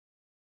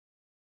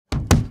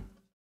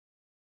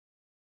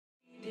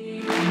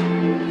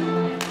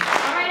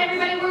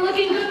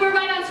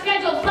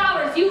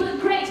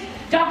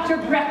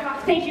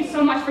thank you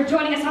so much for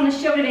joining us on the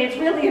show today. It's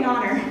really an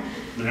honor.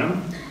 Yeah?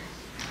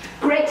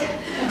 Great.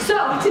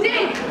 So,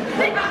 today,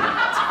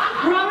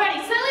 we're all ready.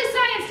 Silly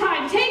science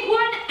time. Take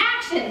one,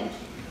 action.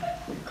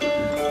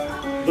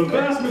 The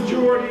vast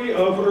majority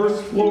of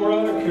Earth's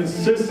flora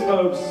consists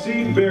of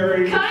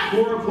seed-bearing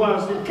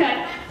chloroplast.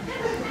 Cut.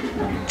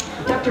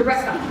 Dr.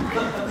 Becca,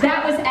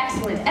 that was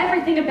excellent.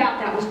 Everything about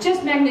that was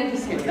just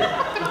magnificent.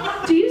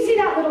 Do you see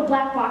that little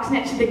black box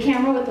next to the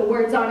camera with the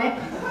words on it?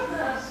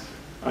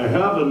 I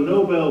have a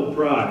Nobel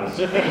Prize.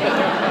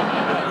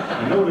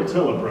 I know what a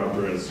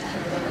teleprompter is.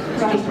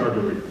 It's just hard to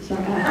read.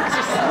 Sorry.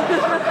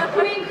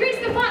 Can we increase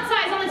the font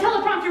size on the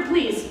teleprompter,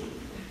 please?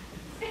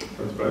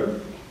 That's better.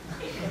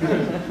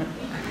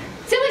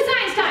 Silly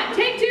science time.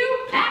 Take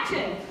two,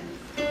 action.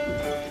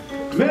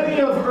 Many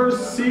of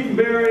Earth's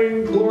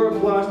seed-bearing,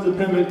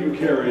 chloroplast-dependent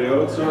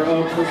eukaryotes are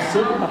of the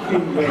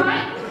subkingdom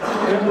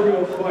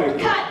embryophyte.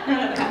 Cut!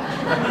 No, cut.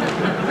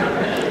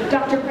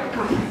 Dr.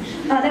 Becca,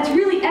 that's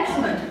really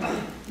excellent.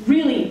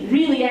 Really,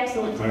 really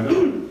excellent. I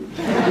know.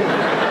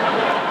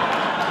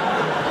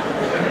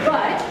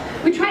 But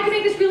we tried to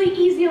make this really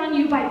easy on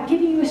you by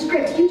giving you a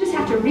script. You just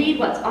have to read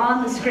what's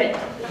on the script.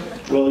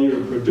 Well,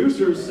 your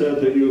producers said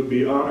that you would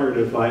be honored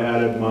if I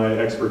added my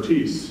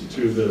expertise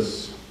to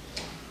this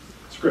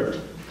script.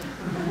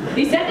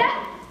 He said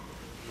that?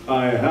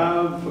 I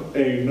have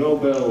a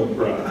Nobel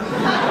Prize.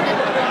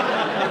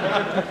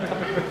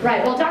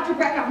 Right, well, Dr.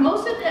 Becca,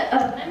 most of the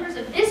members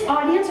of this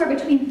audience are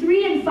between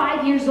 3 and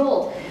 5 years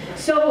old.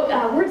 So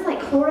words like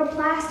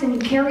chloroplast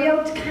and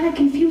eukaryote kind of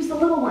confuse the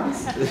little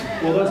ones.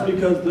 Well, that's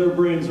because their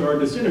brains are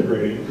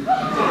disintegrating,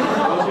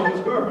 causing this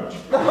garbage.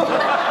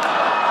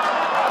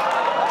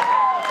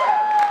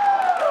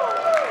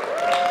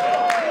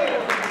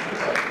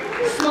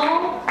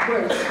 Small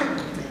words.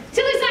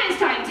 Silly science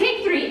time.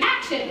 Take 3.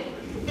 Action.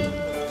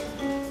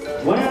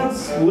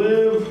 Plants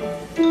live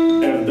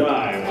and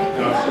die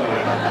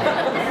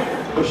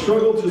outside. The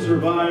struggle to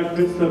survive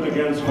pits them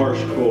against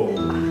harsh cold,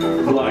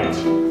 blight,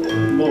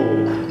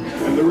 mold,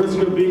 and the risk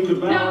of being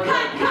devoured. No,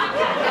 cut.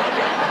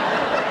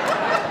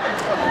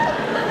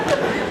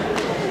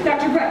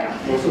 Dr. Becca.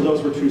 Most of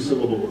those were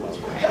 2-syllable words.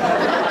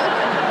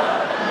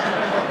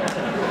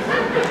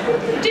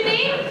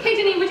 Janine? Hey,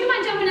 Janine, would you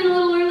mind jumping in a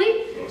little early?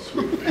 Oh,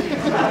 sweet.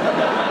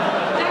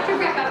 Dr.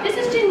 Becca, this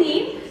is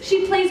Janine.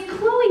 She plays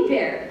Chloe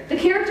Bear, the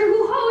character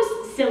who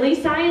hosts Silly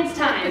Science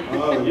Time.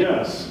 Oh,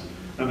 yes.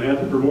 An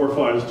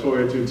anthropomorphized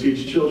toy to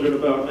teach children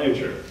about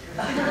nature.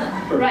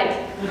 Right.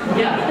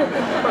 Yeah.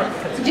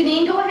 So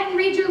Janine, go ahead and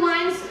read your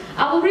lines.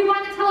 We'll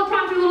rewind the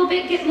teleprompter a little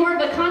bit, get more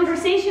of a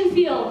conversation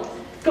feel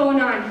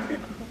going on.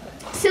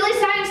 Silly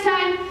Science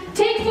Time.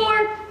 Take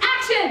 4.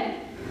 Action.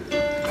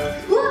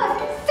 Look,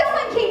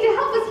 someone came to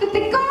help us with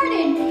the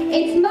garden.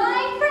 It's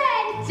my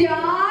friend,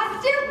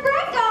 Dr.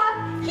 Becca.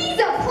 He's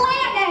a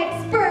plant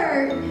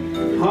expert.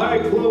 Hi,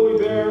 Chloe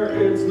Bear.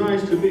 It's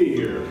nice to be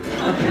here.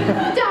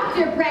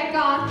 Dr.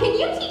 Becca, can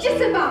you teach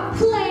us about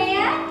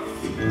plants?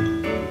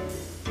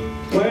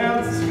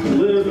 Plants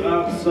live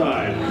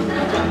outside.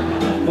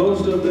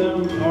 Most of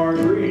them are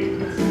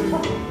green.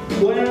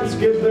 Plants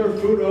get their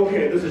food.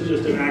 Okay, this is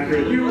just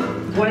inaccurate. You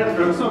plant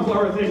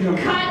sunflower thing. Come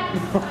Cut.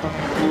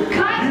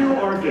 Cut. You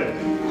are dead.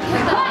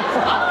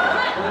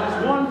 Cut.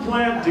 As one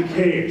plant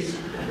decays,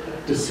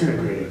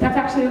 disintegrating, That's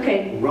actually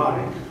okay.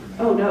 rotting,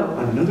 Oh no.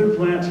 another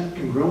plant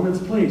can grow in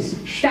its place.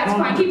 That's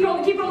fine. Keep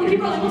rolling.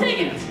 We'll take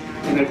it.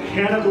 In a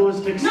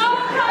cannibalistic. No.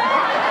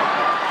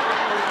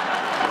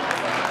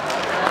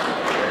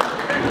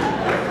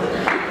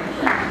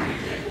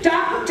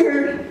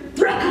 Dr.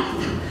 Becca.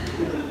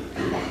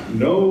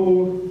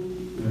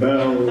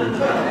 Nobel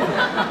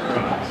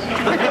Prize.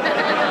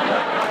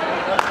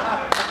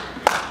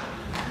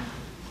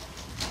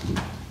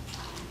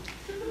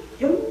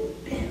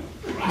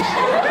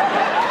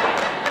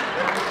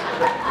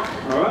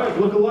 All right,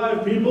 look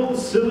alive, people.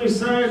 Silly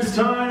science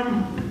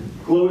time.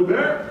 Chloe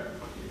Bear.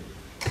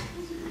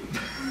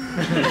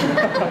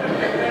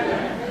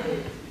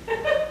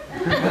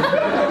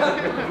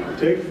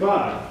 Take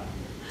 5.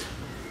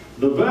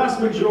 The vast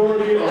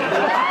majority of